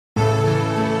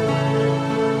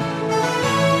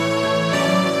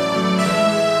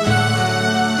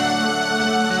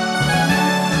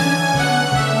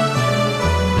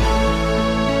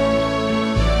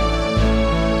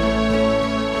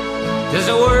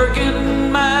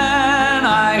working man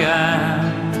I am.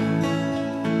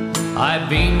 I've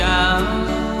been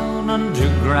down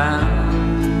underground,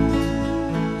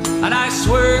 and I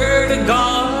swear to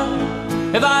God,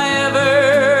 if I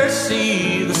ever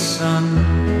see the sun,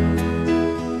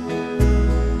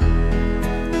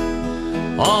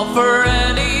 or for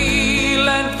any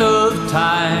length of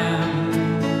time,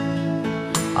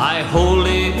 I hold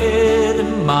it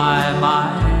in my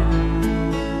mind,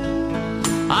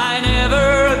 I never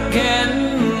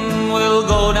again will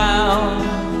go down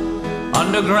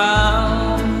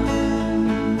underground.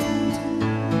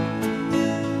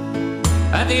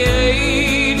 At the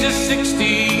age of 60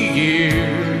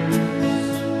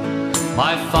 years,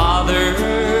 my father,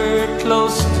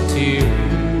 close to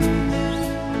tears,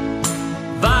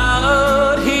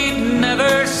 vowed he'd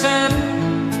never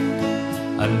send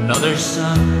another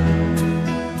son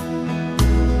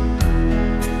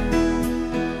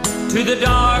to the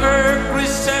dark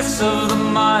recess of the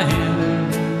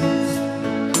mind,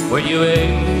 where you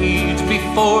age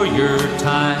before your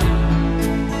time,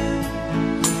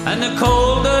 and the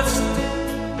coal dust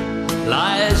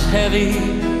lies heavy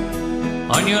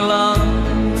on your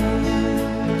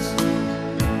lungs.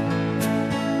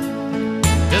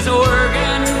 As a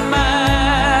working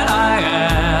man I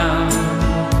am,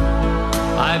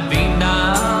 I've been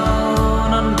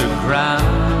down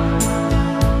underground,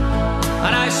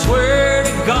 and I swear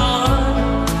to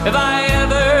God, if I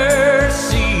ever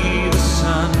see the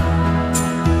sun,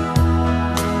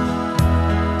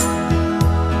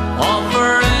 or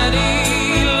for any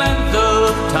length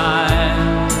of time,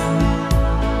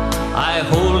 I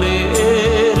hold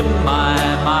it in my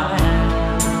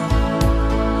mind,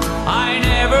 I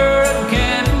never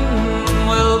again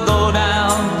will go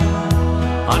down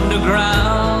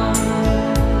underground.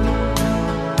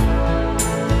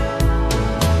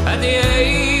 At the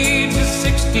age of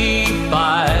 65,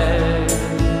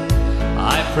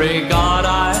 I pray God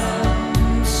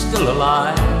I'm still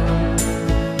alive,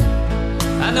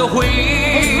 and the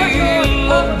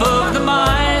wheel above the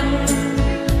mind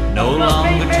no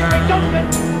longer turns.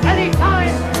 Any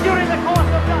time during the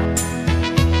course of that,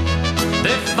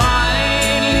 they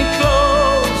finally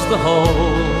closed the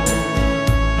hole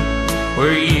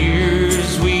where years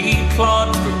we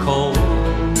clawed for coal,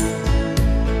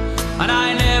 and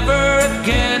I never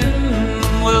again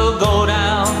will go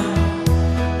down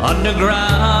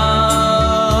underground.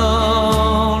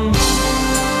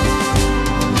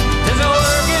 As a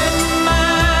working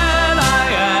man I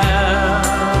am,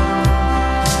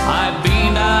 I've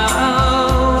been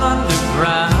out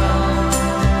underground,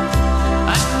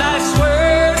 and I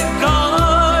swear to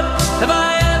God, if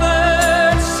I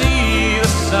ever see the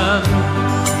sun,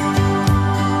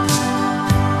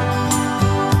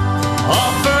 or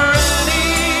for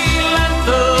any length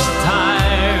of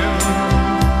time,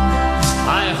 I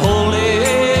hold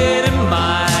it in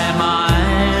my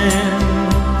mind,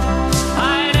 I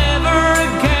never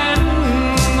again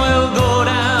will go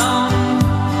down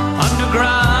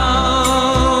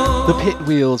underground. The pit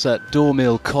wheels at Daw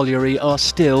Mill colliery are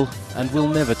still and will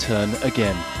never turn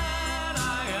again.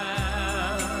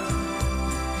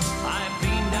 I've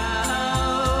been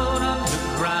down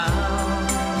underground,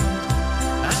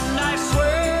 and I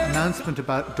swear. Announcement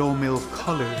about Daw Mill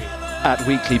colliery. At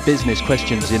weekly business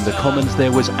questions in the Commons,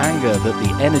 there was anger that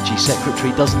the Energy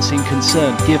Secretary doesn't seem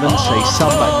concerned, given, say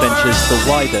some backbenchers, the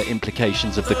wider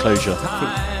implications of the closure.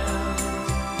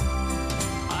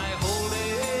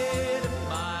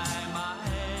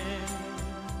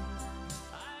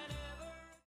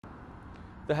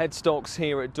 The headstocks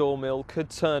here at Daw Mill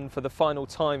could turn for the final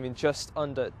time in just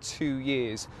under 2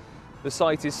 years. The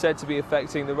site is said to be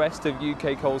affecting the rest of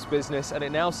UK Coal's business, and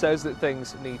it now says that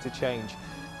things need to change.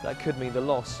 That could mean the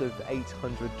loss of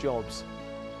 800 jobs.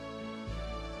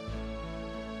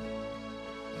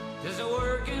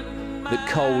 That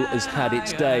coal has had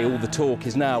its day. All the talk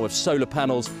is now of solar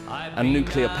panels and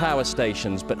nuclear power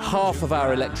stations, but half of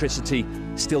our electricity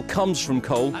still comes from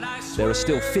coal. There are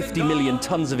still 50 million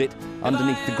tonnes of it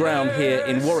underneath the ground here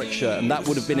in Warwickshire, and that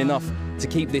would have been enough to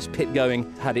keep this pit going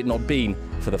had it not been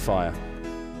for the fire.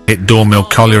 Daw Mill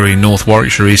colliery in North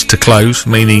Warwickshire is to close,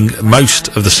 meaning most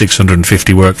of the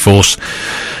 650 workforce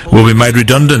will be made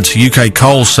redundant. UK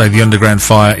Coal say the underground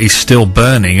fire is still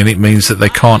burning, and it means that they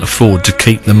can't afford to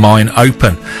keep the mine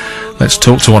open. Let's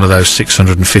talk to one of those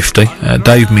 650.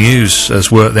 Daw Mill has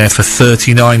worked there for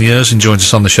 39 years and joins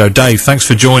us on the show. Dave, thanks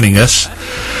for joining us.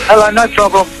 Hello, no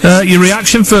problem. Your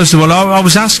reaction, first of all. I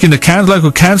was asking the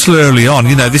local council early on,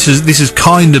 you know, this has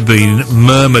kind of been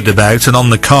murmured about and on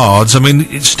the cards. I mean,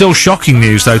 it's still shocking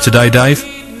news, though, today, Dave.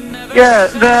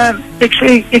 Yeah,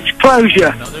 it's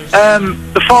closure.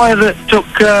 The fire that took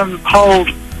hold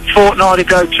a fortnight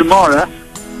ago tomorrow.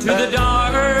 To the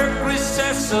dark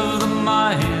recess of the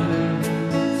mind,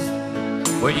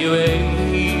 where you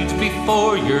age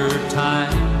before your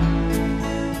time,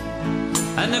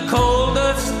 and the coal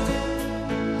dust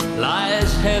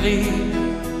lies heavy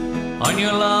on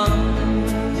your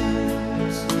lungs.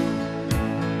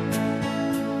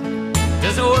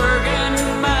 There's a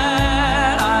working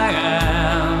man I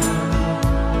am.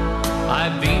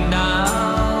 I've been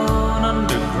down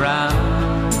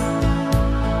underground,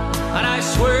 and I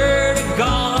swear to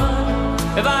God,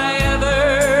 if I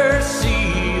ever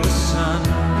see the sun,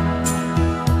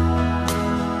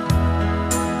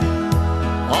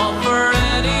 or for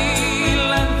any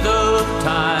length of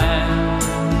time,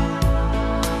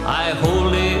 I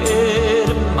hold it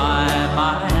in my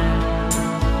mind,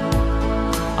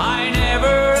 I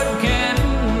never again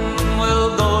will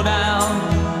go down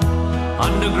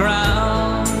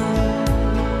underground.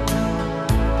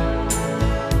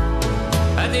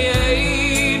 At the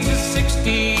age of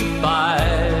 65,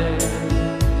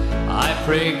 I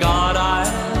pray God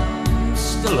I'm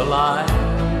still alive,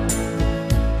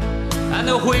 and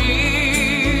the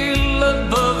wheel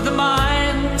above the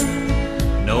mind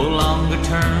no longer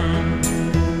turns.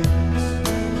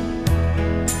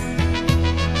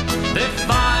 They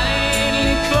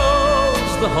finally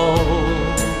closed the hole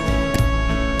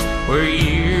where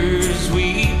years we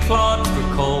clawed for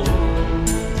coal,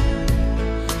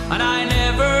 and I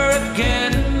never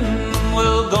again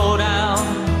will go down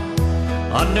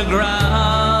underground.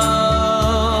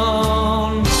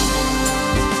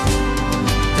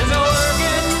 There's a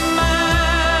working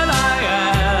man I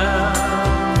am.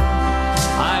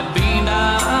 I've been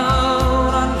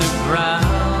out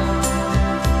underground,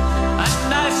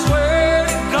 and I swear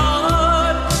to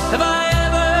God, if I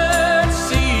ever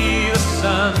see the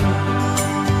sun,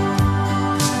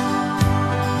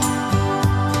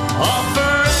 oh,